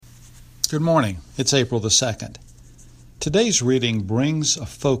Good morning. It's April the 2nd. Today's reading brings a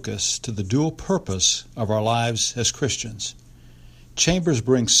focus to the dual purpose of our lives as Christians. Chambers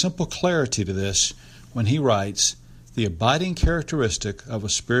brings simple clarity to this when he writes, "The abiding characteristic of a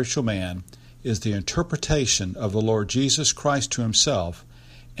spiritual man is the interpretation of the Lord Jesus Christ to himself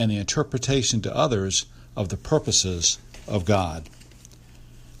and the interpretation to others of the purposes of God."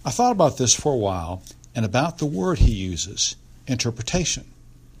 I thought about this for a while and about the word he uses, interpretation.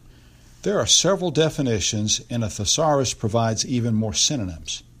 There are several definitions, and a thesaurus provides even more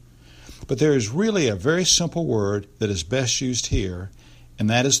synonyms. But there is really a very simple word that is best used here, and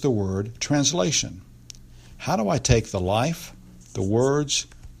that is the word translation. How do I take the life, the words,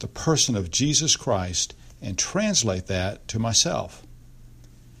 the person of Jesus Christ and translate that to myself?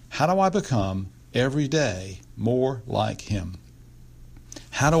 How do I become every day more like him?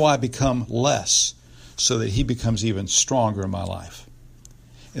 How do I become less so that he becomes even stronger in my life?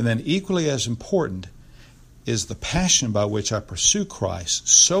 And then equally as important is the passion by which I pursue Christ,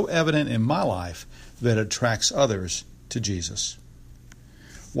 so evident in my life that it attracts others to Jesus.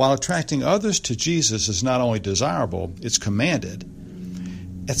 While attracting others to Jesus is not only desirable, it's commanded,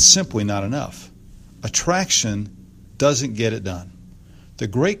 it's simply not enough. Attraction doesn't get it done. The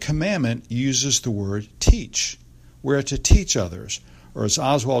Great Commandment uses the word teach. We're to teach others, or as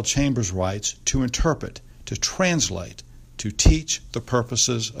Oswald Chambers writes, to interpret, to translate, to teach the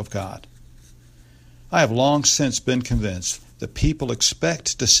purposes of God. I have long since been convinced that people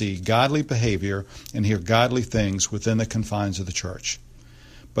expect to see godly behavior and hear godly things within the confines of the church,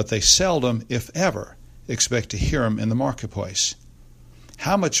 but they seldom, if ever, expect to hear them in the marketplace.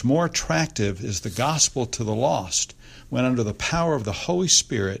 How much more attractive is the gospel to the lost when under the power of the Holy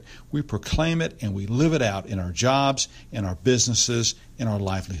Spirit we proclaim it and we live it out in our jobs, in our businesses, in our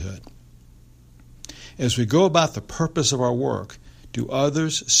livelihood. As we go about the purpose of our work, do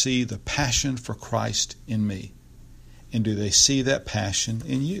others see the passion for Christ in me? And do they see that passion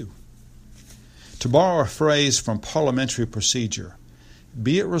in you? To borrow a phrase from parliamentary procedure,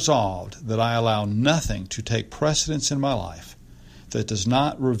 be it resolved that I allow nothing to take precedence in my life that does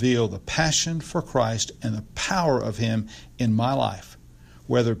not reveal the passion for Christ and the power of him in my life,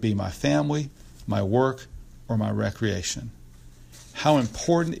 whether it be my family, my work, or my recreation. How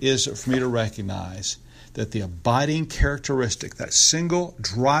important is it for me to recognize that the abiding characteristic, that single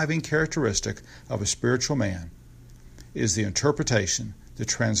driving characteristic of a spiritual man, is the interpretation, the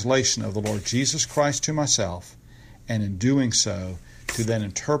translation of the Lord Jesus Christ to myself, and in doing so, to then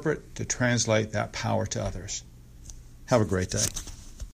interpret, to translate that power to others. Have a great day.